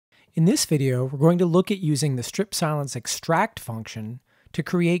In this video, we're going to look at using the strip silence extract function to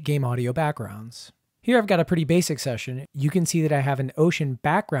create game audio backgrounds. Here I've got a pretty basic session. You can see that I have an ocean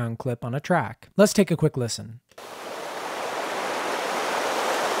background clip on a track. Let's take a quick listen.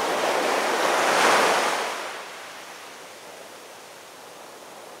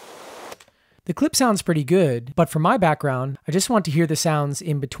 The clip sounds pretty good, but for my background, I just want to hear the sounds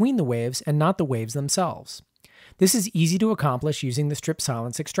in between the waves and not the waves themselves. This is easy to accomplish using the strip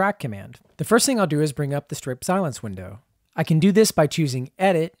silence extract command. The first thing I'll do is bring up the strip silence window. I can do this by choosing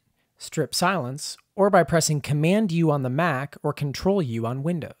Edit, Strip Silence, or by pressing Command U on the Mac or Control U on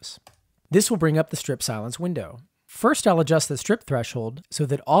Windows. This will bring up the strip silence window. First, I'll adjust the strip threshold so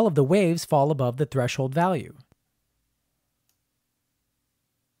that all of the waves fall above the threshold value.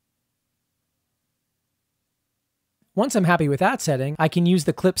 Once I'm happy with that setting, I can use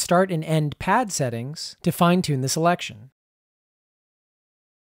the clip start and end pad settings to fine-tune the selection.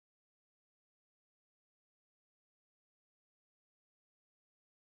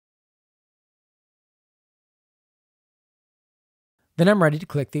 Then I'm ready to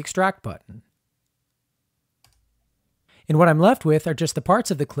click the extract button. And what I'm left with are just the parts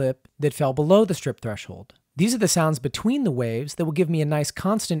of the clip that fell below the strip threshold. These are the sounds between the waves that will give me a nice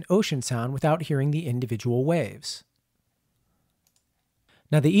constant ocean sound without hearing the individual waves.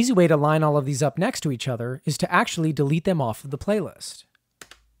 Now, the easy way to line all of these up next to each other is to actually delete them off of the playlist.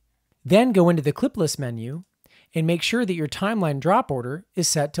 Then go into the Clipless menu and make sure that your timeline drop order is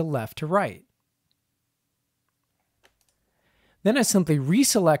set to left to right. Then I simply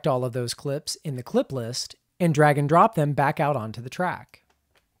reselect all of those clips in the clip list and drag and drop them back out onto the track.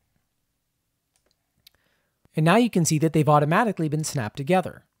 And now you can see that they've automatically been snapped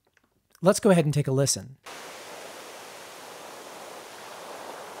together. Let's go ahead and take a listen.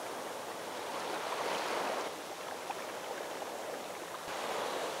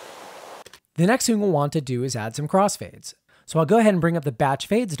 The next thing we'll want to do is add some crossfades. So I'll go ahead and bring up the Batch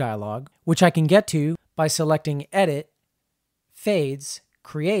Fades dialog, which I can get to by selecting Edit, Fades,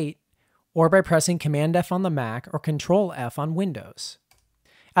 Create, or by pressing Command F on the Mac or Control F on Windows.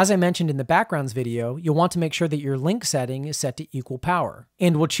 As I mentioned in the backgrounds video, you'll want to make sure that your link setting is set to equal power,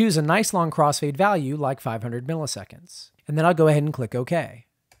 and we'll choose a nice long crossfade value like 500 milliseconds. And then I'll go ahead and click OK.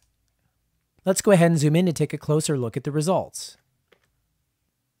 Let's go ahead and zoom in to take a closer look at the results.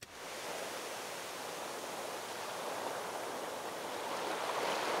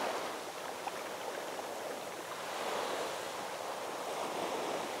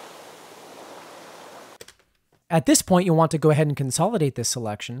 At this point, you'll want to go ahead and consolidate this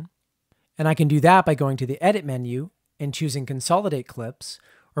selection, and I can do that by going to the Edit menu and choosing Consolidate Clips,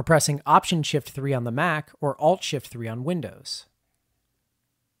 or pressing Option-Shift-3 on the Mac or Alt-Shift-3 on Windows.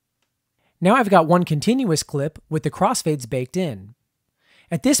 Now I've got one continuous clip with the crossfades baked in.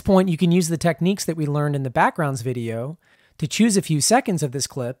 At this point, you can use the techniques that we learned in the backgrounds video to choose a few seconds of this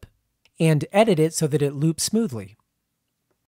clip and edit it so that it loops smoothly.